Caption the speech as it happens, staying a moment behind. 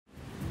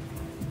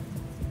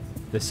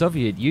the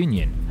Soviet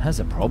Union has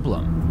a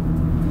problem.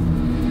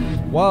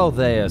 While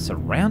they are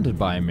surrounded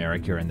by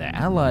America and their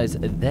allies,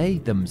 they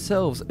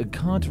themselves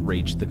can't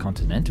reach the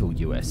continental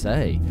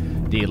USA.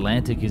 The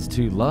Atlantic is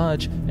too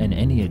large, and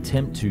any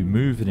attempt to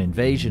move an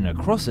invasion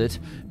across it,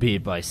 be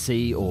it by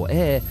sea or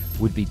air,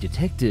 would be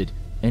detected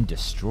and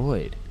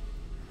destroyed.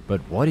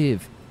 But what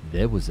if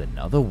there was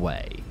another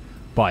way?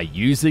 By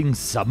using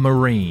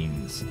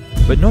submarines.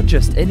 But not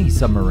just any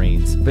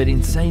submarines, but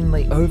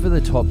insanely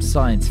over-the-top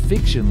science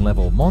fiction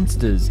level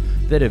monsters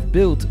that if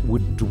built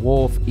would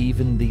dwarf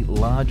even the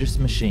largest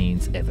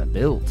machines ever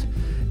built.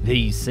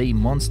 These sea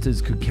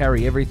monsters could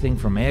carry everything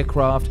from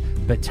aircraft,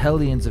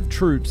 battalions of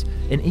troops,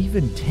 and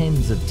even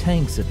tens of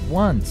tanks at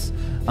once.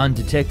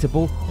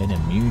 Undetectable and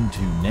immune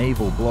to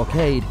naval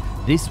blockade,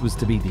 this was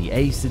to be the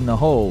ace in the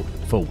hole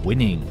for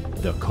winning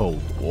the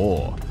Cold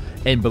War.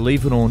 And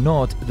believe it or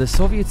not, the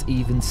Soviets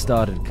even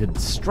started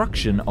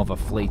construction of a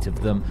fleet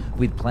of them,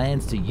 with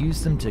plans to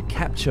use them to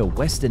capture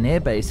Western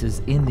air bases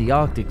in the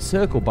Arctic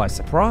Circle by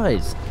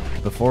surprise,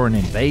 before an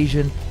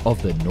invasion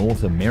of the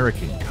North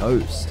American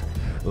coast.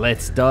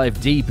 Let's dive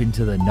deep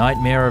into the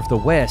nightmare of the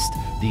West,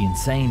 the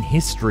insane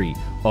history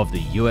of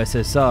the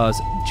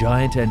USSR's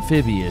giant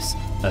amphibious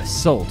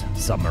assault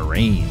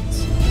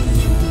submarines.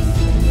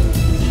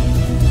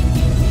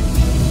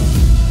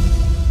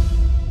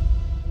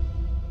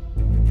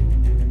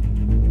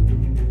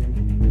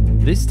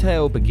 This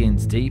tale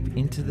begins deep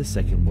into the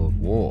Second World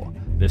War.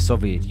 The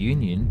Soviet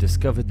Union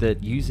discovered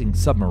that using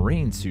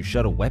submarines to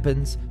shuttle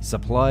weapons,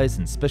 supplies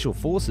and special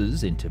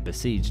forces into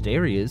besieged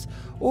areas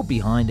or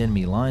behind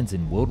enemy lines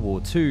in World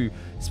War II,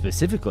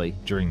 specifically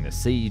during the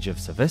siege of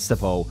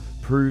Sevastopol,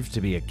 proved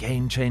to be a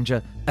game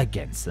changer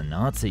against the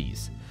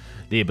Nazis.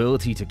 The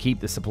ability to keep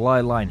the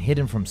supply line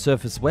hidden from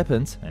surface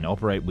weapons and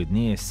operate with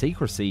near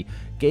secrecy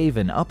gave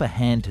an upper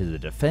hand to the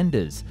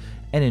defenders,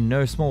 and in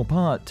no small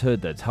part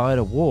turned the tide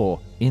of war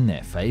in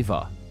their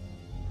favour.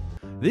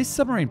 This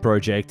submarine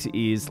project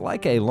is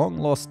like a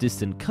long-lost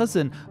distant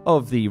cousin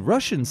of the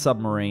Russian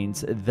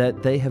submarines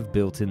that they have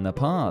built in the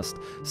past,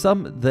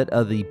 some that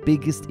are the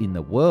biggest in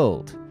the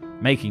world,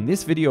 making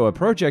this video a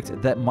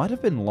project that might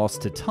have been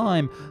lost to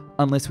time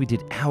unless we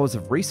did hours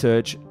of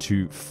research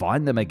to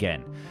find them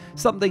again.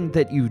 Something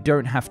that you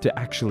don't have to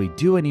actually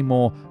do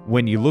anymore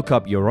when you look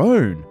up your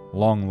own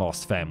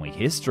long-lost family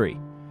history.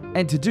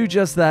 And to do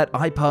just that,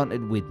 I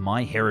partnered with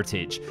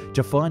MyHeritage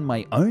to find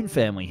my own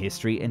family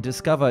history and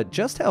discover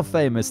just how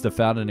famous the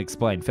Found and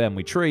Explained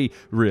family tree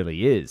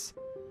really is.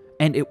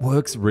 And it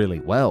works really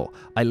well.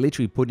 I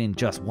literally put in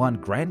just one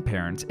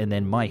grandparent, and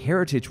then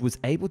MyHeritage was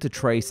able to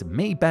trace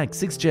me back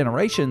 6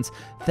 generations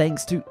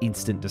thanks to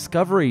instant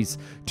discoveries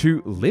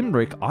to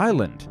Limerick,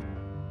 Ireland.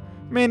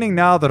 Meaning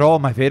now that all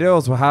my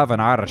videos will have an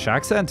Irish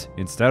accent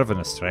instead of an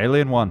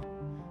Australian one.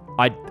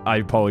 I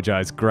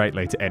apologize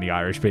greatly to any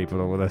Irish people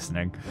that were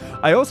listening.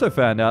 I also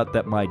found out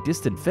that my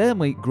distant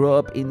family grew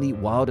up in the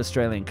wild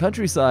Australian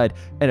countryside,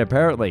 and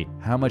apparently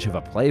how much of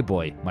a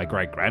playboy my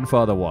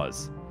great-grandfather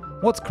was.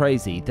 What's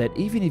crazy, that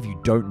even if you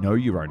don't know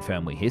your own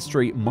family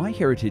history,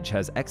 MyHeritage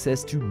has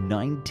access to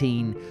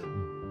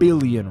 19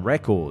 billion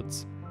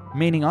records.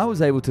 Meaning I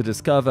was able to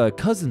discover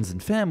cousins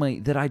and family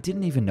that I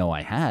didn't even know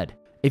I had.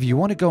 If you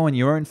want to go on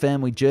your own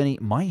family journey,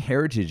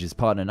 MyHeritage is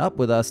partnering up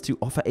with us to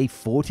offer a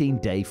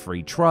 14-day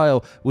free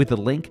trial with a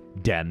link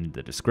down in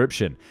the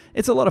description.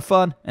 It's a lot of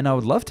fun, and I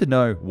would love to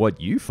know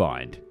what you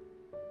find.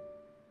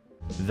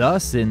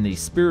 Thus, in the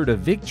spirit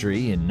of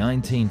victory in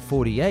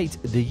 1948,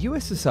 the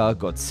USSR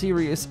got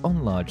serious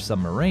on large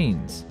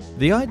submarines.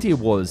 The idea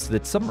was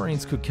that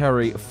submarines could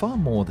carry far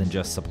more than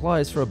just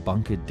supplies for a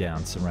bunkered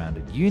down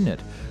surrounded unit,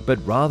 but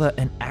rather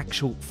an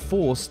actual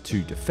force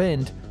to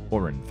defend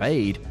or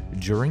invade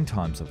during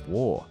times of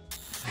war.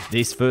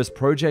 This first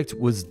project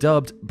was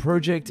dubbed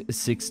Project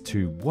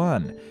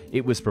 621.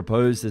 It was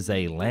proposed as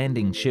a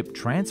landing ship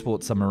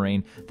transport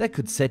submarine that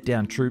could set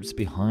down troops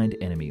behind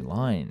enemy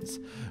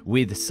lines.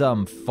 With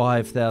some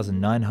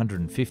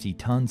 5,950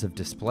 tons of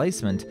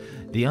displacement,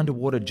 the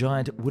underwater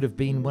giant would have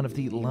been one of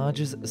the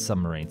largest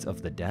submarines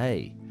of the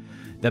day.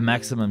 The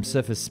maximum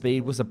surface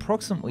speed was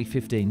approximately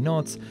 15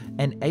 knots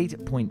and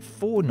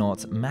 8.4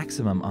 knots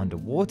maximum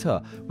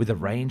underwater, with a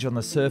range on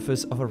the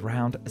surface of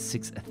around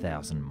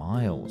 6,000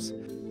 miles.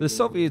 The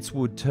Soviets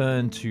would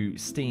turn to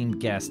steam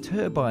gas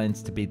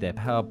turbines to be their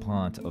power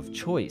plant of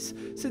choice,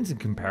 since in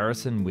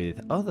comparison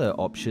with other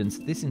options,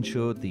 this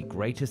ensured the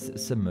greatest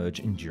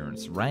submerged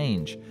endurance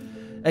range.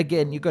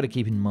 Again, you've got to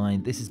keep in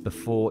mind this is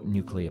before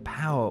nuclear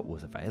power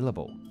was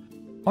available.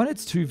 On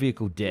its 2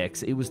 vehicle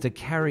decks, it was to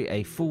carry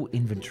a full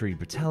infantry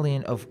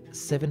battalion of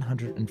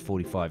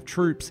 745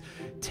 troops,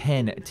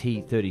 10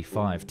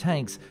 T-35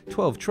 tanks,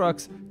 12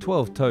 trucks,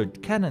 12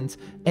 towed cannons,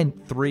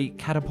 and 3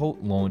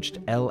 catapult-launched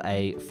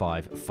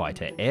LA-5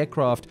 fighter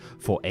aircraft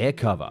for air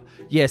cover.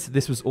 Yes,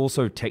 this was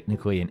also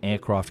technically an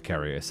aircraft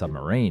carrier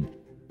submarine.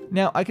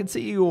 Now, I can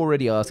see you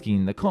already asking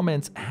in the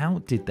comments, how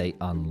did they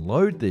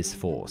unload this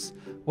force?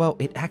 Well,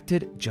 it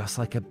acted just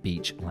like a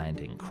beach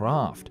landing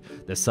craft.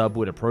 The sub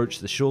would approach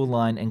the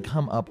shoreline and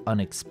come up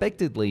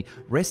unexpectedly,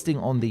 resting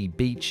on the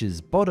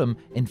beach's bottom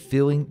and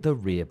filling the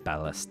rear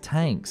ballast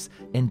tanks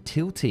and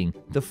tilting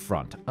the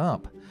front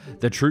up.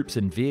 The troops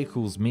and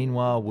vehicles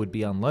meanwhile would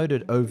be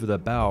unloaded over the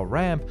bow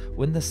ramp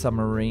when the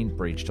submarine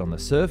breached on the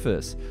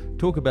surface.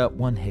 Talk about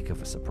one heck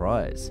of a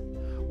surprise.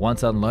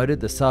 Once unloaded,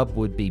 the sub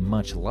would be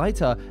much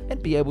lighter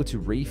and be able to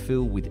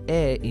refill with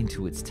air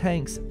into its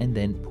tanks and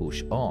then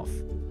push off.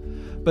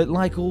 But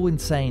like all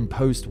insane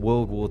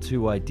post-World War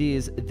II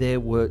ideas, there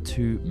were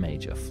two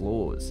major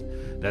flaws.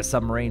 The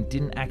submarine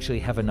didn't actually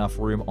have enough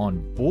room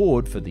on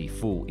board for the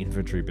full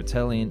infantry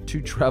battalion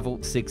to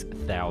travel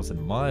 6,000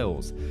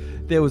 miles.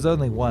 There was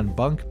only one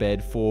bunk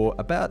bed for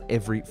about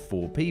every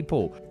 4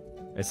 people.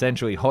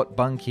 Essentially hot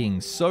bunking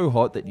so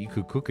hot that you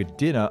could cook a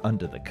dinner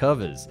under the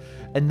covers.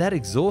 And that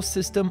exhaust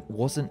system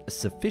wasn't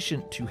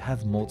sufficient to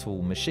have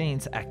multiple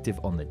machines active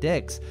on the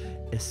decks,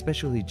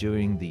 especially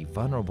during the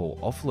vulnerable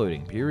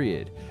offloading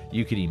period.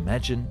 You could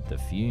imagine the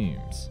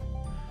fumes.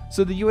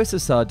 So the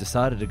USSR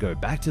decided to go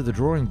back to the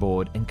drawing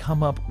board and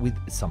come up with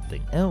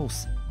something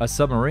else, a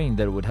submarine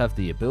that would have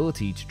the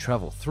ability to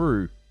travel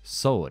through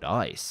solid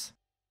ice.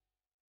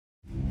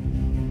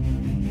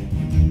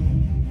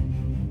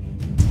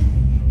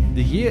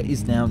 The year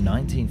is now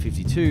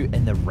 1952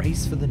 and the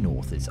race for the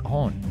North is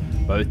on.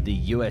 Both the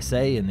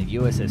USA and the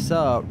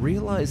USSR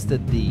realized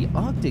that the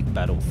Arctic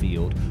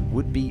battlefield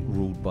would be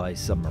ruled by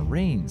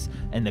submarines,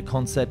 and the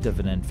concept of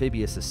an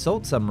amphibious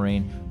assault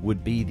submarine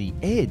would be the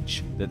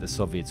edge that the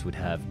Soviets would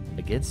have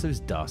against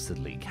those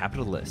dastardly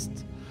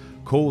capitalists.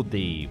 Called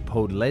the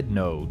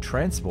Podledno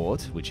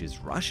Transport, which is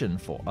Russian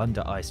for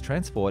under-ice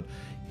transport,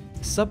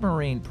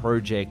 Submarine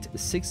Project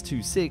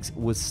 626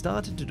 was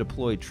started to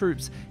deploy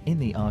troops in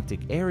the Arctic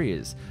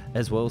areas,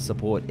 as well as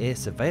support air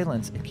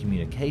surveillance and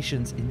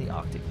communications in the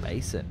Arctic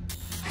basin.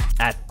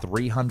 At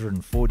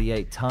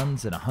 348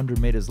 tons and 100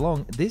 meters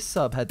long, this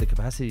sub had the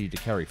capacity to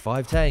carry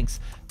 5 tanks,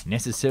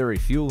 necessary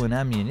fuel and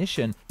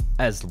ammunition,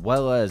 as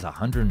well as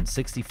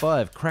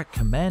 165 crack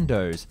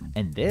commandos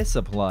and their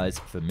supplies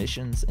for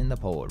missions in the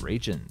polar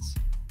regions.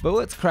 But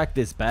let's crack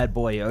this bad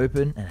boy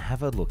open and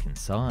have a look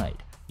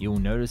inside. You'll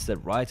notice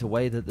that right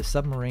away that the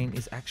submarine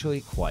is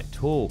actually quite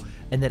tall,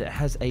 and that it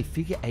has a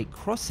figure 8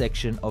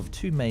 cross-section of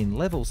 2 main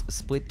levels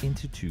split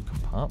into 2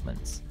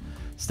 compartments.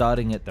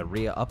 Starting at the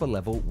rear upper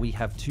level, we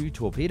have 2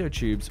 torpedo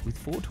tubes with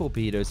 4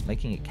 torpedoes,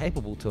 making it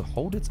capable to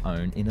hold its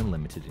own in a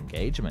limited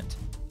engagement.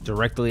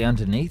 Directly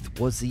underneath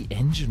was the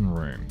engine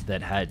room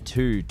that had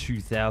 2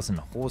 2,000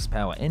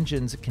 horsepower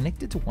engines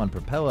connected to 1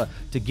 propeller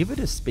to give it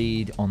a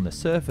speed on the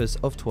surface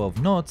of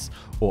 12 knots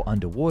or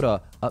underwater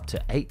up to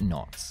 8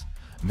 knots.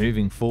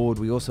 Moving forward,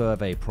 we also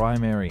have a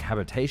primary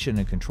habitation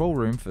and control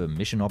room for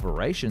mission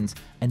operations,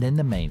 and then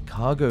the main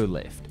cargo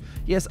lift.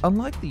 Yes,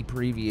 unlike the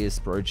previous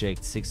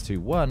Project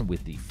 621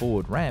 with the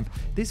forward ramp,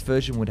 this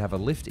version would have a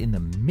lift in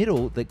the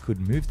middle that could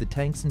move the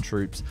tanks and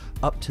troops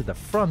up to the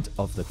front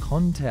of the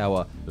con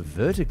tower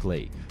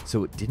vertically,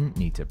 so it didn't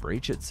need to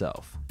breach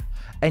itself.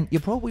 And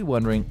you're probably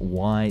wondering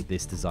why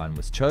this design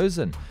was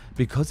chosen.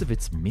 Because of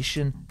its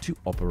mission to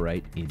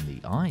operate in the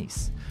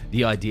ice.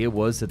 The idea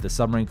was that the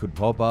submarine could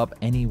pop up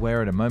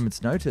anywhere at a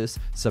moment's notice,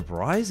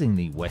 surprising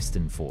the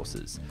Western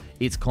forces.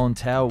 Its con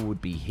tower would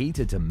be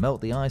heated to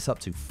melt the ice up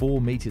to 4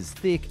 meters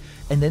thick,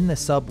 and then the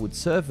sub would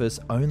surface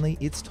only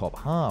its top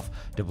half,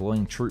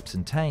 deploying troops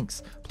and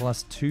tanks,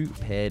 plus 2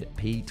 paired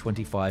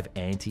P-25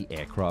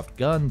 anti-aircraft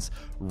guns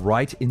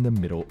right in the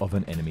middle of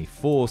an enemy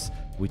force,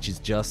 which is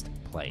just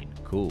plain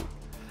cool.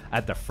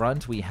 At the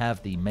front, we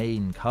have the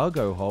main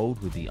cargo hold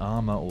with the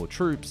armor or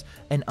troops,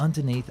 and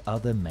underneath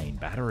are the main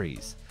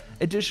batteries.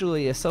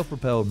 Additionally, a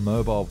self-propelled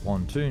mobile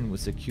pontoon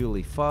was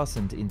securely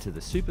fastened into the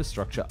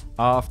superstructure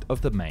aft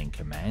of the main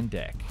command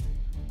deck.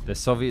 The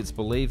Soviets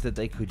believed that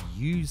they could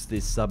use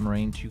this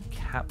submarine to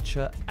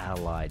capture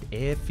Allied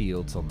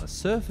airfields on the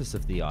surface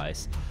of the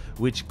ice,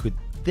 which could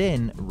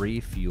then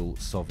refuel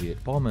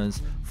Soviet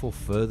bombers for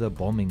further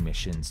bombing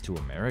missions to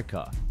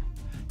America.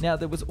 Now,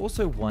 there was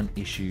also one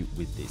issue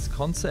with this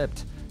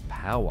concept: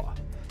 power.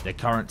 The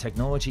current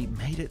technology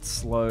made it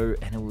slow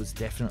and it was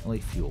definitely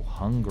fuel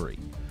hungry.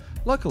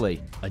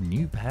 Luckily, a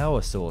new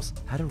power source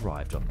had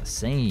arrived on the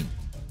scene: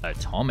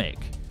 atomic.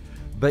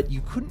 But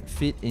you couldn't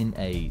fit in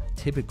a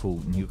typical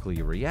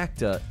nuclear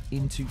reactor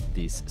into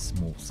this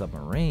small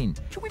submarine.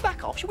 Should we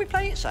back off? Should we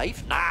play it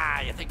safe? Nah,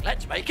 you think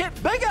let's make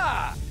it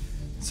bigger!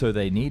 So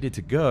they needed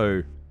to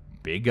go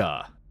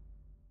bigger.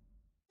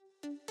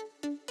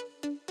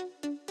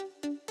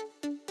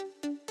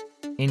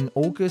 In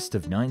August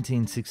of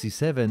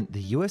 1967,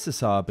 the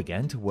USSR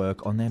began to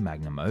work on their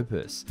magnum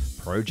opus,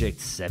 Project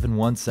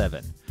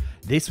 717.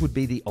 This would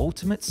be the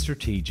ultimate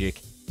strategic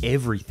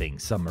everything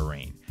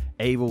submarine,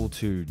 able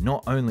to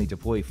not only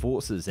deploy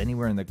forces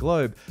anywhere in the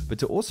globe, but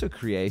to also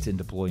create and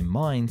deploy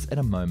mines at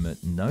a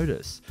moment's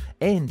notice,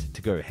 and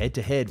to go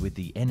head-to-head with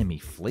the enemy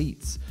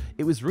fleets.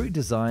 It was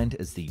redesigned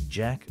as the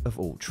jack of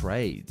all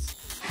trades.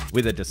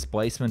 With a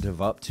displacement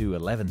of up to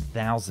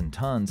 11,000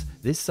 tons,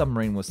 this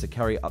submarine was to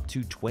carry up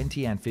to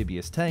 20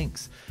 amphibious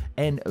tanks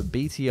and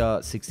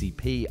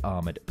BTR-60P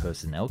armoured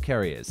personnel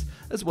carriers,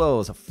 as well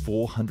as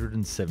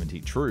 470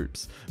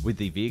 troops, with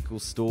the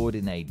vehicles stored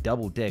in a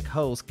double-deck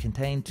hulls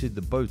contained to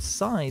the both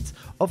sides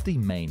of the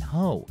main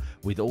hull,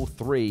 with all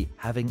three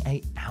having an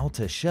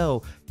outer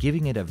shell,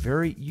 giving it a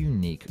very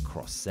unique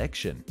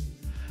cross-section.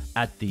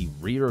 At the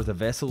rear of the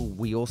vessel,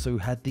 we also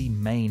had the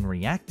main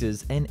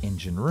reactors and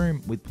engine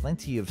room with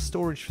plenty of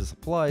storage for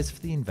supplies for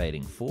the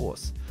invading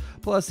force.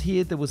 Plus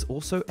here there was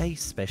also a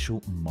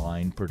special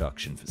mine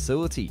production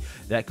facility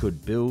that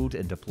could build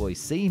and deploy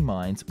sea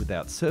mines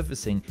without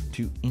surfacing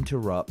to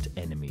interrupt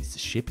enemies'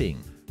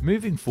 shipping.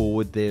 Moving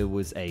forward, there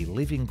was a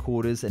living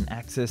quarters and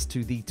access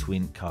to the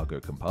twin cargo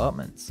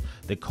compartments.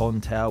 The con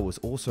tower was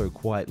also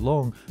quite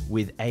long,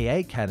 with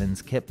AA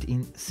cannons kept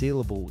in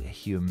sealable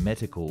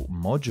hermetical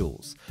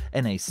modules,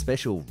 and a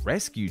special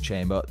rescue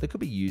chamber that could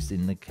be used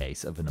in the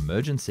case of an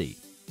emergency.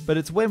 But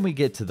it's when we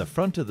get to the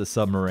front of the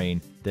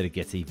submarine that it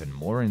gets even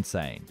more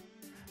insane.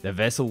 The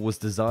vessel was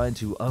designed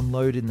to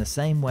unload in the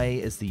same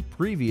way as the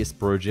previous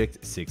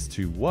Project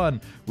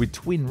 621, with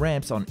twin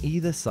ramps on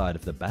either side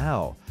of the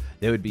bow.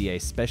 There would be a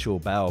special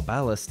bow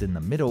ballast in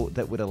the middle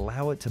that would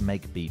allow it to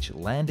make beach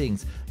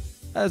landings,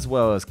 as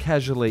well as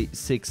casually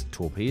 6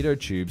 torpedo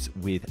tubes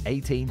with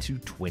 18 to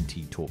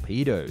 20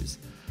 torpedoes.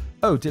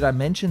 Oh, did I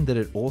mention that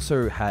it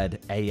also had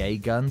AA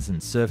guns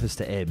and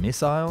surface-to-air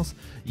missiles?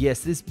 Yes,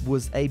 this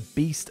was a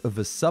beast of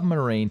a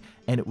submarine,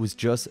 and it was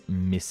just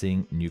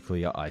missing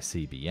nuclear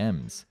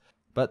ICBMs.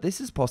 But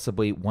this is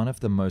possibly one of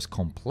the most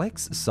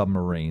complex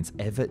submarines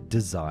ever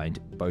designed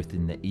both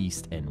in the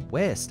East and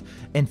West,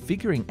 and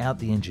figuring out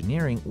the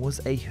engineering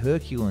was a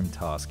Herculean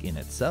task in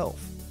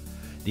itself.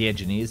 The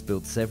engineers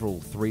built several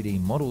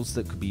 3D models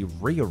that could be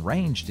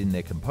rearranged in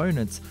their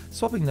components,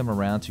 swapping them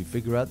around to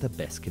figure out the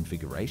best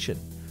configuration.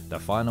 The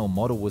final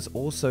model was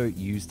also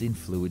used in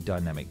fluid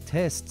dynamic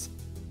tests,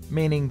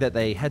 meaning that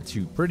they had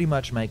to pretty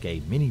much make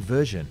a mini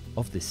version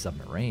of this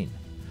submarine.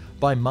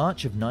 By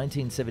March of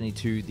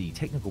 1972, the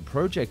technical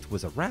project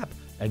was a wrap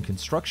and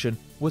construction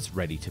was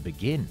ready to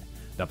begin.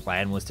 The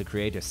plan was to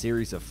create a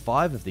series of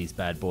 5 of these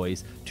bad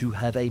boys to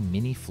have a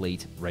mini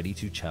fleet ready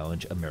to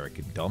challenge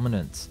American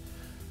dominance.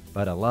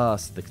 But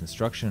alas, the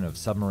construction of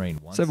submarine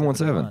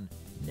 717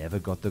 never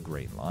got the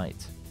green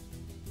light.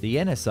 The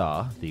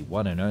NSR, the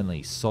one and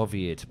only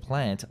Soviet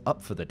plant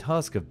up for the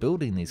task of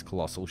building these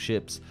colossal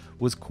ships,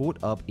 was caught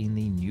up in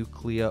the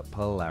Nuclear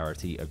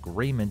Polarity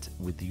Agreement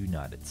with the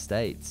United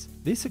States.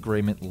 This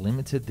agreement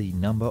limited the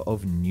number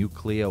of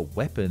nuclear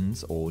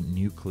weapons or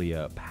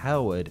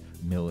nuclear-powered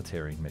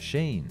military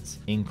machines,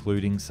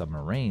 including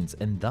submarines,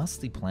 and thus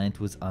the plant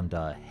was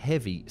under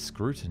heavy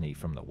scrutiny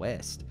from the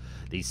West.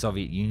 The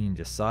Soviet Union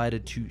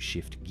decided to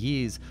shift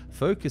gears,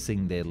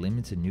 focusing their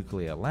limited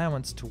nuclear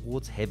allowance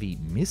towards heavy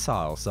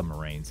missile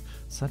submarines,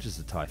 such as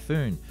the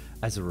Typhoon,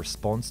 as a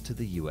response to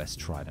the US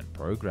Trident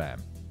program.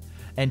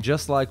 And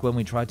just like when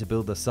we tried to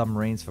build the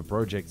submarines for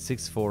Project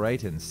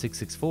 648 and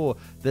 664,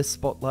 the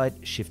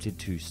spotlight shifted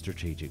to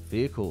strategic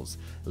vehicles,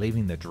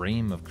 leaving the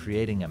dream of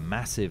creating a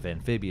massive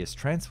amphibious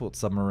transport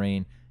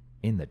submarine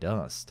in the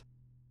dust.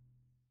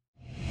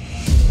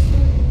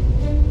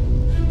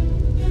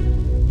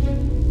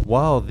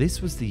 While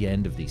this was the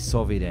end of the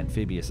Soviet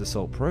amphibious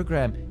assault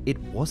program, it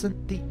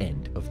wasn't the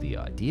end of the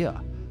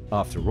idea.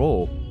 After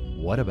all,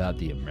 what about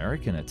the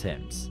American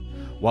attempts?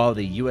 While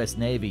the US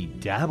Navy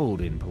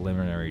dabbled in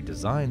preliminary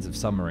designs of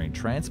submarine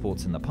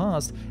transports in the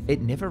past,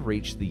 it never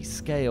reached the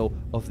scale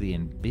of the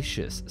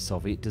ambitious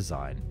Soviet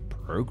design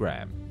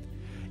program.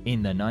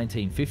 In the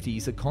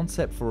 1950s, a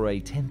concept for a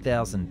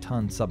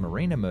 10,000-ton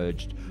submarine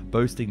emerged,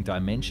 boasting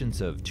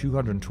dimensions of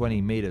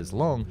 220 meters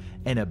long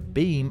and a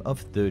beam of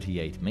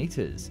 38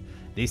 meters.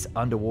 This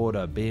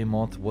underwater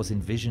behemoth was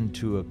envisioned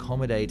to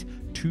accommodate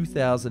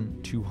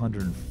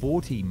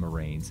 2,240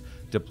 Marines,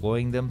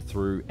 deploying them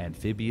through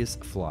amphibious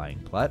flying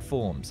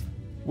platforms,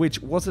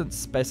 which wasn't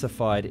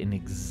specified in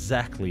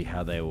exactly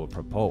how they were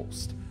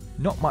propulsed.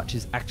 Not much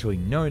is actually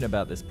known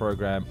about this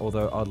program,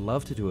 although I'd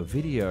love to do a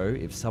video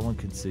if someone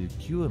can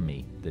secure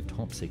me the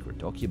top secret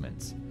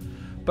documents.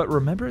 But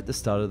remember at the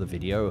start of the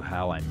video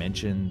how I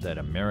mentioned that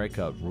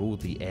America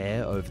ruled the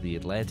air over the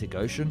Atlantic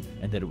Ocean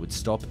and that it would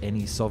stop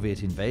any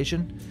Soviet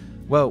invasion?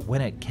 Well,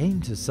 when it came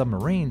to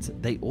submarines,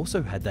 they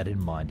also had that in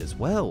mind as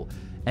well,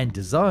 and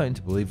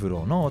designed, believe it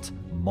or not,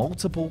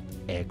 multiple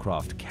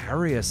aircraft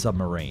carrier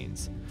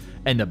submarines.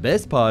 And the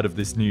best part of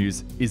this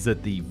news is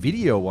that the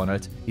video on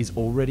it is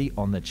already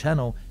on the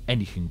channel and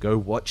you can go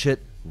watch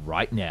it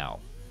right now.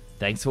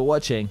 Thanks for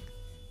watching.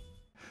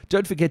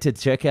 Don't forget to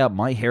check out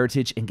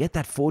MyHeritage and get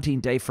that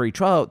 14-day free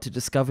trial to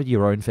discover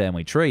your own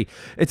family tree.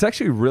 It's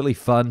actually really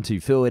fun to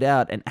fill it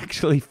out and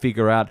actually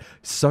figure out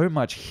so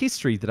much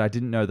history that I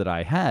didn't know that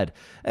I had.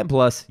 And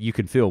plus, you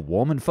can feel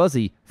warm and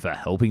fuzzy for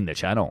helping the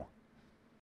channel.